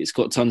 really. It's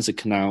got tons of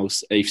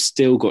canals. They've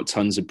still got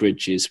tons of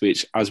bridges,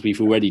 which, as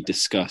we've already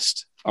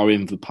discussed, are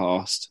in the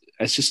past.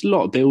 It's just a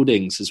lot of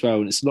buildings as well,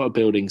 and it's a lot of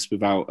buildings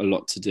without a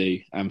lot to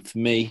do. And for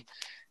me,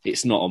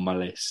 it's not on my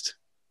list.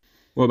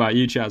 What about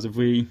you, Chaz?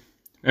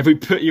 Have we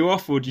put you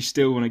off, or do you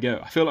still want to go?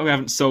 I feel like we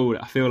haven't sold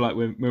it. I feel like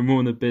we're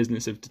more in the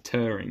business of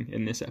deterring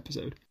in this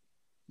episode.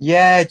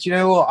 Yeah, do you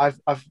know what?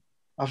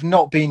 I've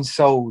not been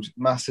sold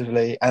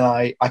massively, and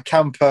I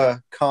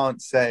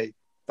can't say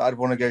that I'd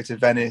want to go to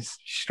Venice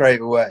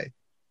straight away.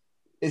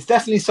 It's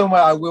definitely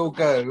somewhere I will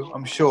go,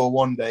 I'm sure,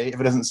 one day, if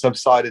it doesn't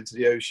subside into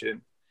the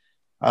ocean.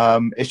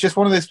 It's just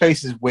one of those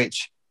places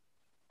which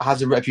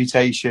has a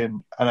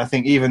reputation, and I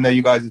think even though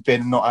you guys have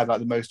been and not had like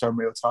the most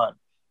unreal time,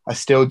 I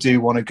still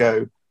do want to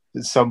go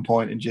at some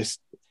point and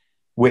just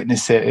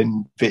witness it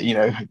and,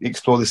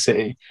 explore the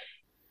city.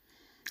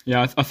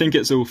 Yeah, I think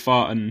it's all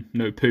fart and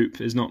no poop.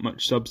 There's not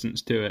much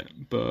substance to it.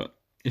 But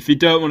if you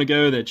don't want to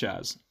go there,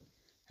 Chaz,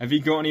 have you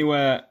got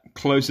anywhere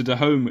closer to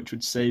home which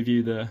would save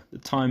you the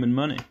time and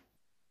money?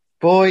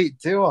 Boy,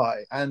 do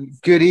I. And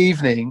good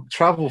evening,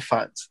 travel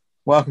fans.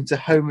 Welcome to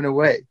Home and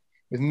Away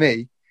with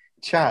me,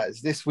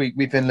 Chaz. This week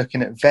we've been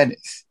looking at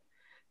Venice.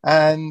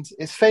 And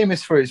it's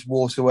famous for its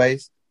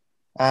waterways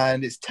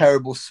and its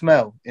terrible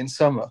smell in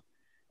summer.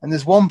 And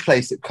there's one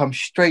place that comes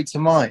straight to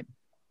mind,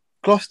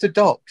 Gloucester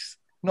Docks.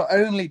 Not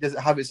only does it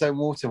have its own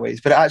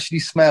waterways, but it actually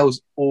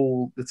smells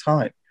all the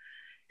time.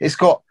 It's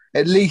got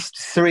at least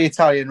 3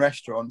 Italian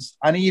restaurants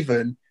and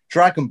even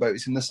dragon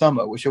boats in the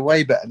summer, which are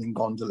way better than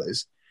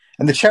gondolas.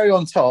 And the cherry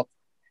on top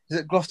is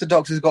that Gloucester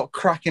Docks has got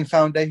cracking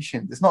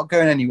foundations. It's not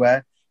going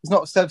anywhere. It's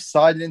not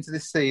subsided into the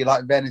sea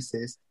like Venice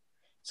is.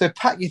 So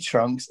pack your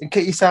trunks and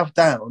get yourself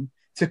down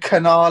to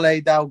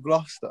Canale del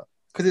Gloucester,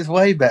 because it's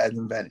way better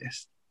than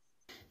Venice.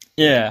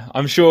 Yeah,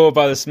 I'm sure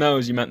by the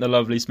smells you meant the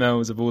lovely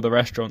smells of all the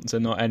restaurants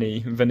and not any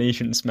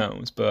Venetian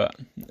smells, but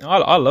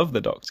I love the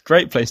docks.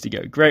 Great place to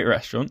go, great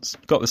restaurants,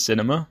 got the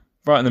cinema,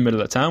 right in the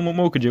middle of town. What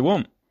more could you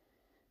want?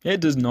 It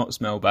does not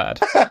smell bad.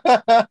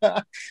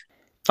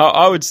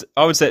 I would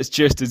say it's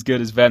just as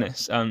good as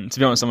Venice, and to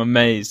be honest, I'm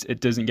amazed it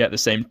doesn't get the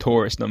same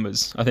tourist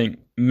numbers. I think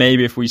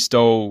maybe if we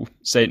stole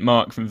St.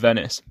 Mark from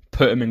Venice,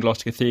 put him in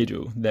Gloucester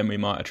Cathedral, then we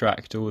might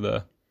attract all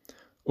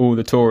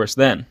the tourists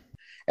then.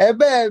 Hey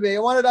baby,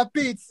 you wanted a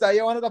pizza,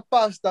 you wanted a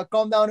pasta,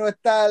 come down to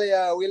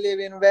Italia, we live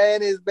in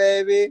Venice,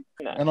 baby.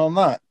 No. And on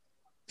that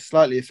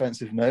slightly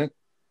offensive note,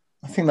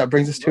 I think that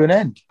brings us to an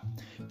end.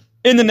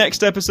 In the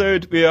next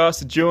episode, we are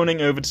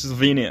sojourning over to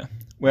Slovenia,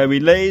 where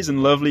we laze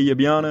in lovely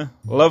Ljubljana,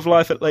 love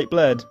life at Lake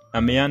Bled,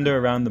 and meander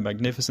around the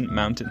magnificent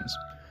mountains.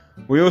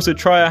 We also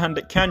try our hand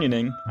at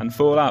canyoning and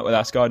fall out with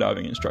our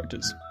skydiving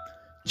instructors.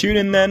 Tune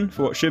in then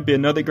for what should be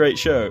another great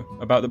show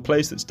about the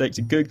place that stakes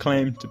a good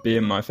claim to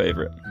being my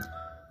favourite.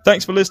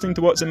 Thanks for listening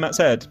to What's in Matt's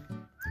Head.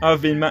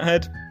 I've been Matt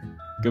Head.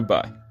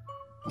 Goodbye.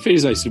 I feel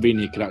as though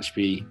Slovenia could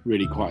actually be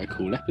really quite a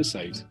cool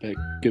episode, but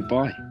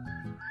goodbye.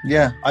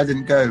 Yeah, I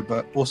didn't go,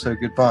 but also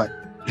goodbye.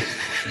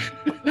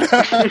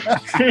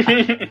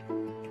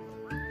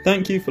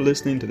 Thank you for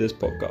listening to this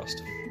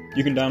podcast.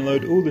 You can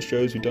download all the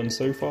shows we've done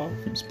so far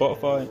from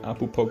Spotify,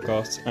 Apple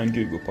Podcasts and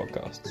Google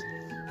Podcasts.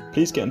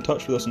 Please get in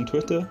touch with us on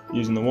Twitter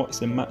using the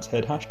What's in Matt's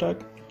Head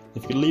hashtag.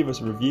 If you could leave us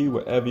a review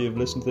wherever you've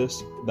listened to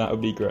this, that would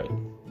be great.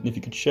 And if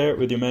you could share it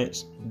with your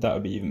mates, that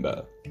would be even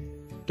better.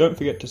 Don't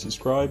forget to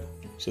subscribe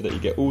so that you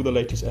get all the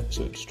latest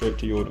episodes straight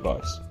to your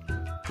device.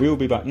 We will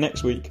be back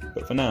next week,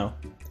 but for now,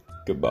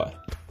 goodbye.